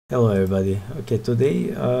Hello everybody. Okay,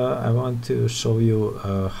 today I want to show you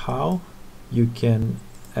how you can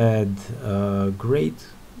add a great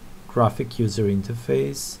graphic user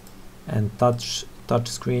interface and touch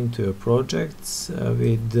screen to your projects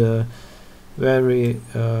with very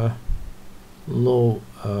low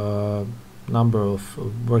number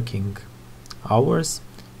of working hours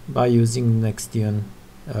by using Nextion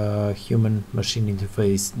human machine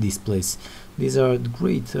interface displays. These are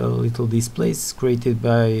great little displays created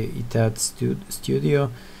by ETAD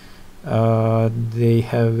Studio. They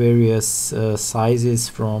have various sizes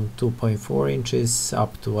from 2.4 inches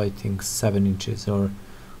up to I think 7 inches or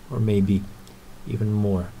maybe even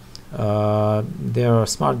more. There are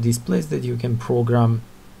smart displays that you can program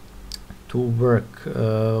to work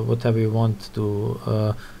whatever you want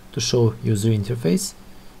to show user interface.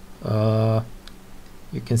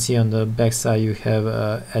 You can see on the back side you have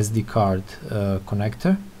a SD card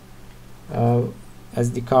connector.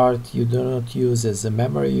 SD card you do not use as a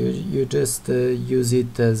memory, you just use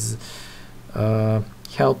it as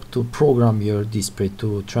help to program your display,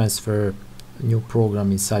 to transfer a new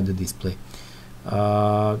program inside the display.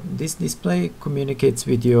 This display communicates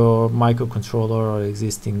with your microcontroller or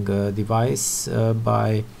existing device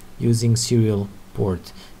by using serial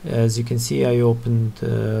port. As you can see, I opened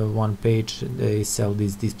one page. They sell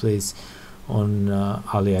these displays on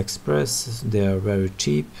AliExpress. They are very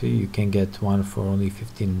cheap. You can get one for only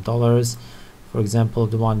 $15. For example,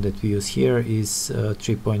 the one that we use here is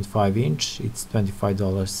 3.5 inch. It's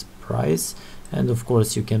 $25 price, and of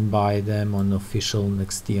course you can buy them on official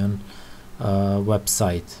Nextion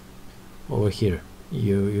website. Over here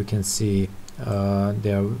you can see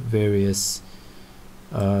there are various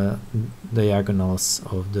diagonals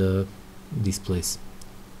of the displays.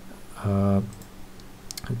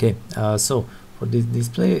 Okay, so for this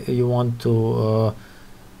display you want to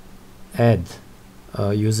add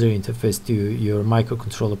a user interface to your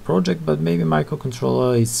microcontroller project, but maybe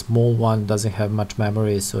microcontroller is small one, doesn't have much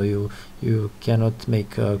memory, so you cannot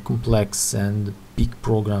make complex and big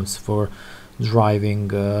programs for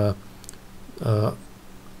driving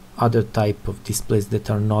other type of displays that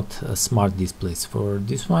are not smart displays. For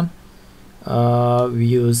this one we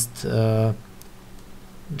used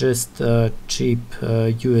just a cheap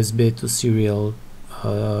USB to serial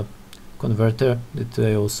converter that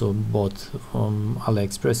I also bought from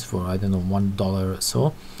AliExpress for I don't know $1 or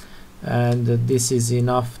so, and this is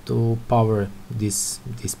enough to power this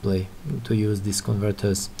display, to use these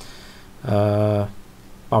converters power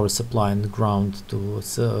supply and ground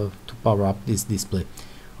to power up this display.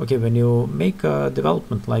 Okay, when you make a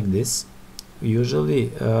development like this, usually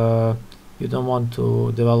you don't want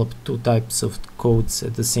to develop two types of codes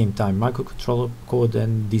at the same time, microcontroller code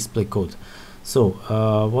and display code. So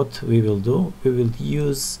what we will do, we will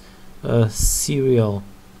use a serial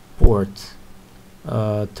port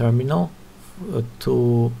terminal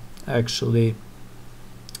to actually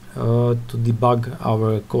to debug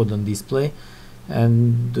our code on display,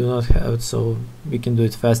 and do not have, so we can do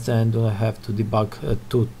it faster and do not have to debug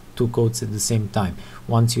two codes at the same time.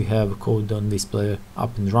 Once you have code on display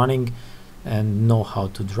up and running and know how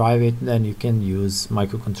to drive it, then you can use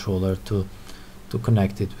microcontroller to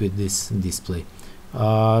connect it with this display.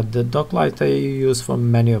 The Docklight I use for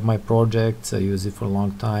many of my projects. I use it for a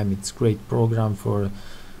long time. It's a great program for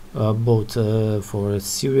both for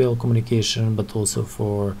serial communication, but also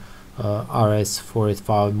for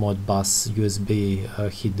RS-485 Modbus USB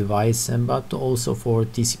heat device, and but also for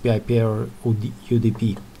TCP/IP or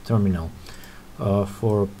UDP terminal.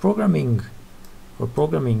 For programming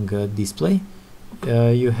display,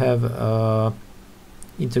 you have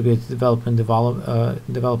integrated development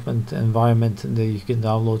environment that you can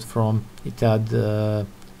download from ETAD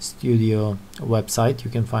Studio website. You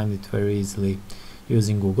can find it very easily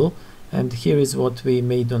using Google. And here is what we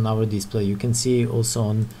made on our display. You can see also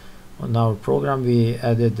on our program we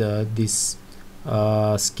added this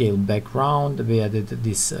scale background, we added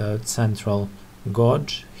this central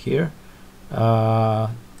gauge here,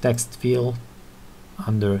 text field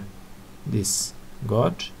under this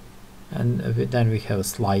gauge, and then we have a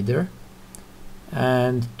slider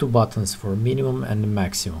and two buttons for minimum and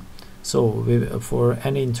maximum. So for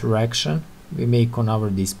any interaction we make on our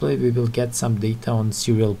display, we will get some data on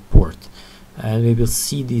serial port, and we will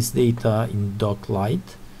see this data in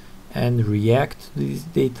Docklight and react to this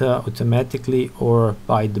data automatically or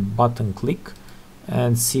by the button click,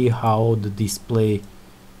 and see how the display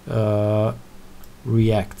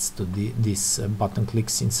reacts to this button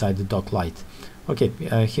clicks inside the Docklight. Okay,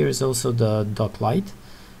 here is also the Docklight.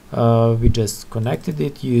 We just connected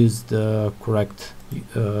it, used the correct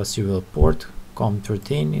serial port,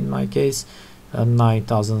 COM13 in my case,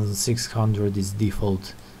 9600 is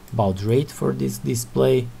default baud rate for this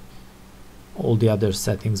display. All the other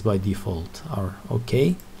settings by default are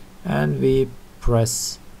okay, and we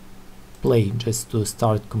press play just to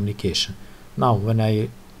start communication. Now when I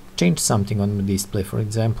change something on the display, for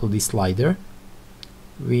example this slider,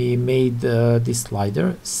 we made this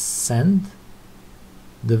slider send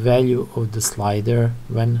the value of the slider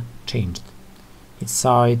when changed.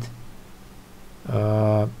 Inside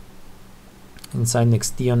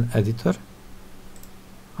Nextion editor,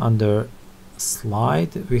 under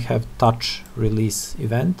slide, we have touch release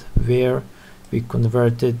event, where we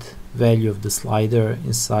converted value of the slider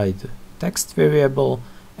inside text variable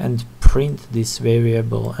and print this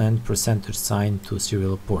variable and percentage sign to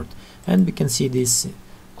serial port. And we can see this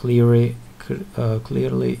clearly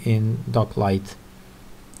in Docklight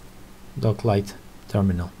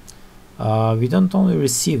terminal. We don't only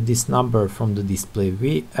receive this number from the display,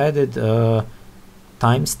 we added a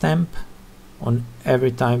timestamp on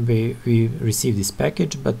every time we receive this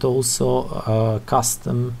package, but also a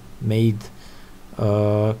custom made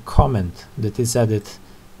comment that is added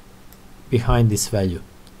behind this value.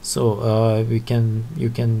 So you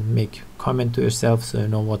can make comment to yourself, so you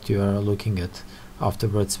know what you are looking at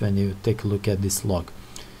afterwards when you take a look at this log.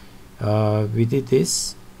 We did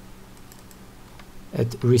this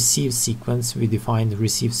at receive sequence. We defined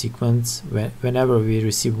receive sequence. Whenever we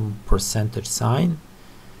receive a percentage sign,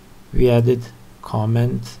 we added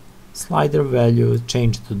comment slider value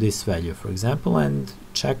changed to this value, for example, and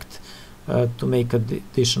checked to make an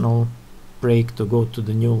additional break to go to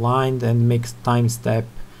the new line and make time step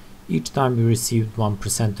each time we received one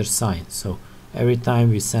percentage sign. So every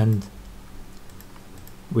time we send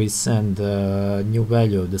a new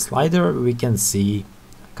value of the slider, we can see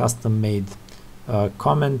custom made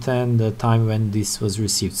comment and the time when this was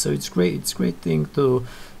received. So it's great thing to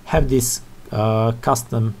have this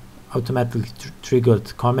custom automatically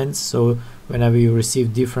triggered comments, so whenever you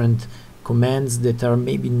receive different commands that are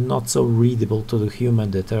maybe not so readable to the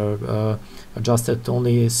human, that are adjusted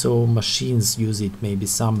only so machines use it, maybe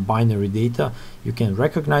some binary data, you can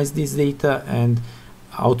recognize this data and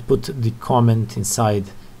output the comment inside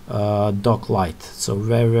Docklight. So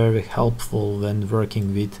very helpful when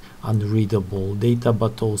working with unreadable data,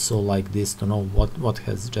 but also like this to know what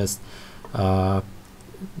has just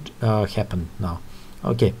happened now.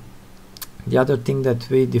 Okay, the other thing that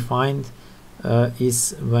we defined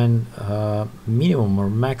is when minimum or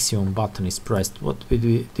maximum button is pressed. What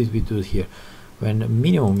did we do here? When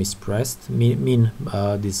minimum is pressed,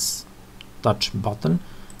 this touch button,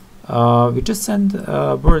 we just send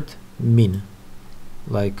word min,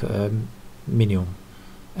 like minimum,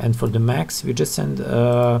 and for the max we just send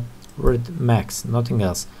word max, nothing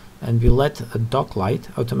else, and we let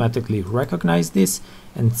Docklight automatically recognize this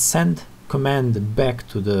and send command back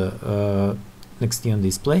to the Nextion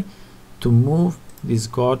display to move this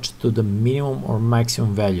gauge to the minimum or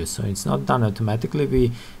maximum value. So it's not done automatically,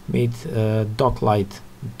 we made Docklight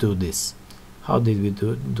do this. How did we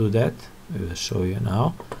do that? I will show you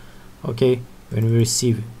now. Okay, when we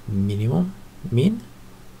receive minimum, min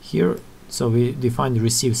here, so we define the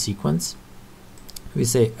receive sequence. We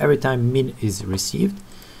say every time min is received,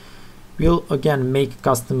 we'll again make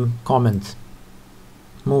custom comment,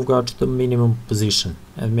 move gauge to minimum position,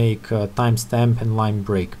 and make timestamp and line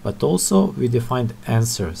break. But also we defined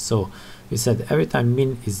answer, so we said every time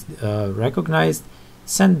min is recognized,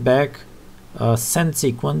 send back send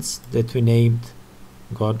sequence that we named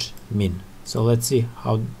gauge min. So let's see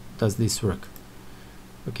how does this work.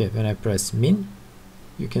 Okay, when I press min,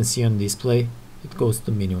 you can see on display it goes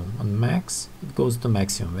to minimum, on max it goes to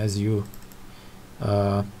maximum, as you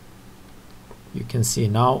can see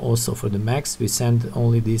now. Also for the max we send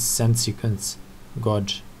only this send sequence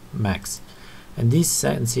gauge max, and these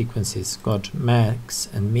send sequences gauge max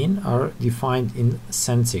and min are defined in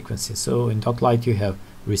send sequences. So in Docklight you have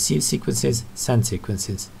receive sequences, send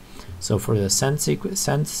sequences. So for the send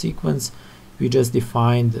sequence we just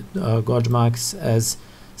defined gauge max as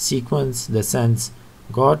sequence that sends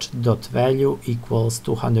gauge dot value equals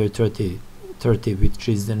 230, which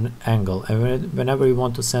is an angle, and whenever you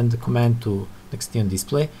want to send the command to Nextion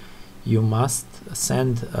display, you must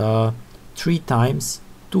send 3 times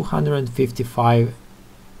 255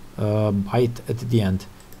 byte at the end,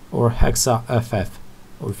 or hexa FF,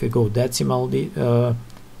 or if you go decimal to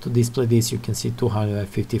display this, you can see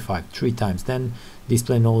 255 3 times. Then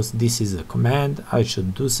display knows this is a command, I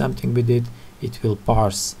should do something with it. It will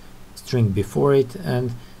parse string before it,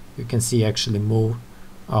 and you can see actually move.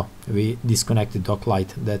 Oh, we disconnected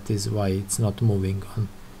Docklight, that is why it's not moving on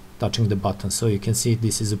touching the button. So you can see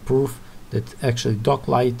this is a proof that actually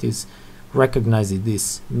Docklight is recognizing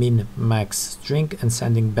this min max string and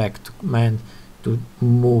sending back to command to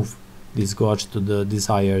move this gauge to the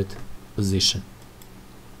desired position.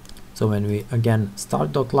 So when we again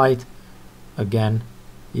start Docklight, again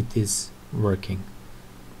it is working.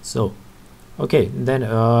 So okay, then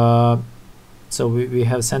so we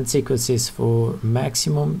have send sequences for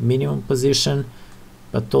maximum, minimum position,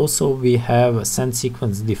 but also we have a send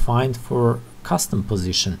sequence defined for custom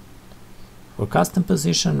position. For custom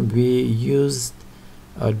position, we used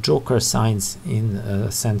joker signs in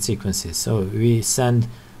send sequences. So we send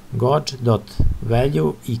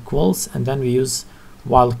gauge.value equals, and then we use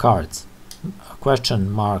wildcards. A question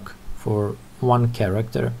mark for one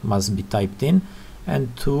character must be typed in,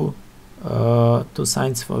 and two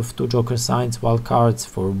signs for two joker signs, wildcards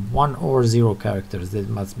for 1 or 0 characters that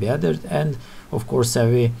must be added, and of course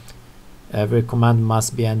every command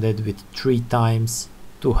must be ended with 3 times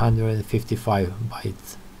 255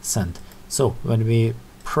 bytes sent. So when we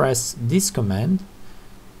press this command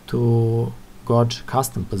to gauge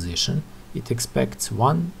custom position, it expects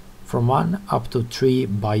from 1 up to 3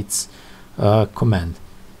 bytes command.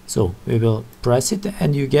 So we will press it,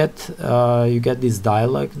 and you get this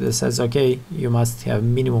dialog that says, okay, you must have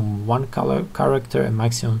minimum 1 character and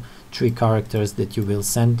maximum 3 characters that you will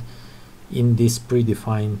send in this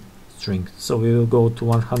predefined string. So we will go to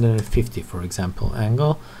 150, for example,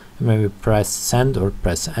 angle, and when we press send or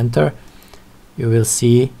press enter, you will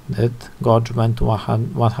see that gauge went to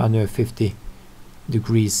 150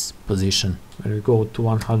 degrees position. When we go to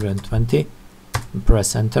 120 and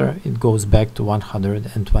press enter, it goes back to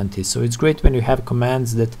 120. So it's great when you have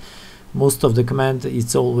commands that most of the command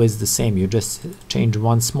it's always the same, you just change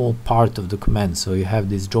one small part of the command. So you have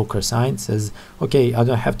this joker sign says, okay, I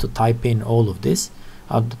don't have to type in all of this,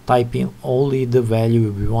 I'll type in only the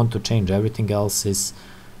value we want to change, everything else is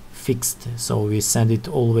fixed. So we send it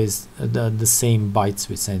always the same bytes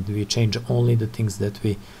we send, we change only the things that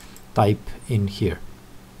we type in here.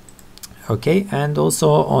 Okay, and also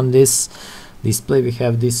on this display we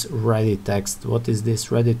have this ready text. What is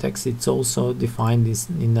this ready text? It's also defined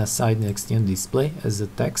in a side Nextion display as a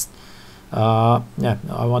text. Yeah,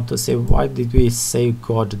 I want to say, why did we say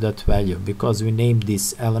gauge.value? Because we named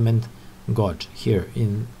this element gauge here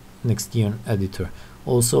in Nextion editor.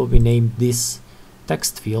 Also we named this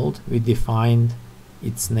text field, we defined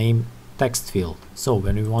its name text field. So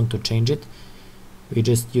when we want to change it, we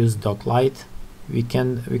just use Docklight. We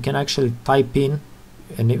can actually type in,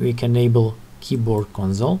 and we can enable keyboard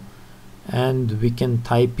console, and we can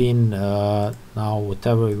type in now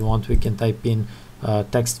whatever we want. We can type in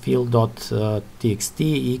text field.txt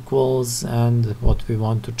equals and what we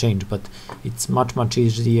want to change, but it's much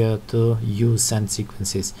easier to use send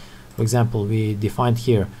sequences. For example, we defined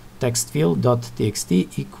here text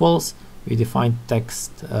field.txt equals, we defined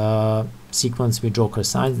text sequence with joker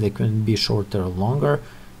signs, they can be shorter or longer,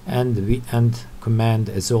 and we end command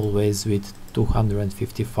as always with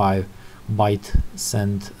 255 byte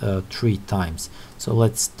send 3 times. So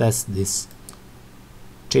let's test this.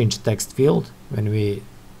 Change text field. When we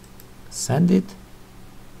send it,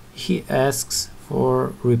 he asks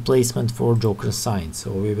for replacement for joker sign.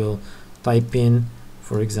 So we will type in,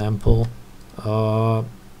 for example, hello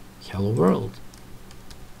world.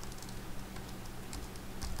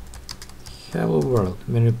 Hello world.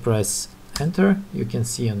 When you press enter, you can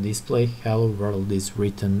see on display hello world is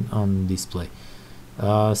written on display.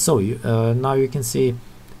 So now you can see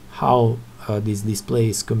how this display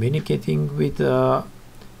is communicating with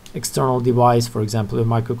external device. For example, a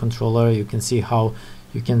microcontroller. You can see how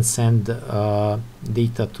you can send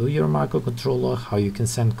data to your microcontroller, how you can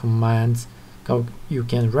send commands, how you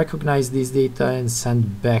can recognize this data and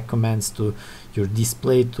send back commands to your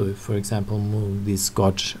display to, for example, move this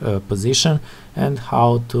gauge position, and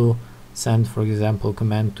how to send, for example,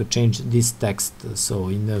 command to change this text. So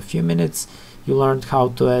in a few minutes you learned how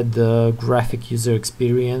to add graphic user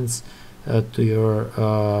experience to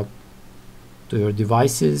your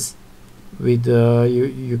devices. With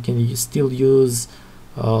you can still use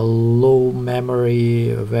low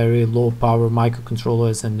memory, very low power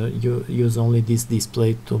microcontrollers, and you use only this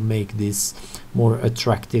display to make this more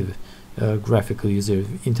attractive graphical user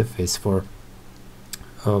interface for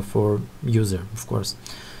user, of course.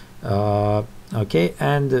 Okay,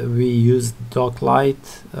 and we use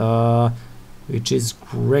Docklight, which is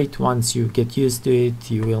great. Once you get used to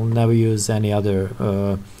it, you will never use any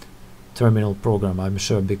other terminal program, I'm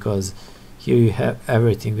sure, because here you have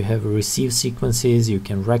everything. We have receive sequences, you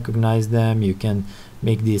can recognize them, you can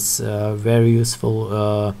make this very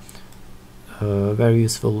useful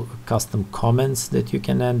custom comments that you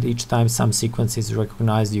can end each time some sequence is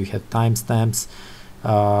recognized. You have timestamps,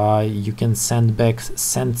 you can send back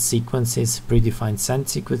send sequences, predefined send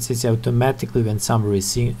sequences automatically when some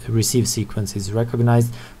receive sequence is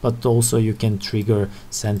recognized, but also you can trigger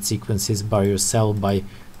send sequences by yourself by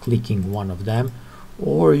clicking one of them,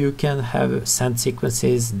 or you can have send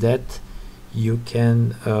sequences that you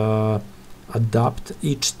can adapt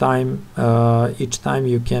each time.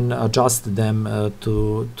 You can adjust them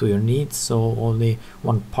to your needs, so only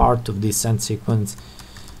one part of this send sequence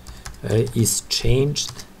is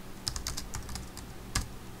changed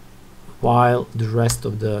while the rest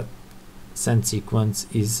of the send sequence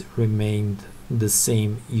is remained the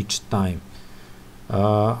same each time.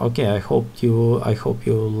 Okay, I hope you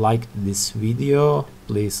liked this video.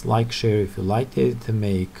 Please like, share if you liked it,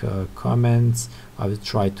 make comments. I will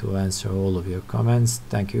try to answer all of your comments.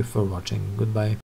 Thank you for watching. Goodbye.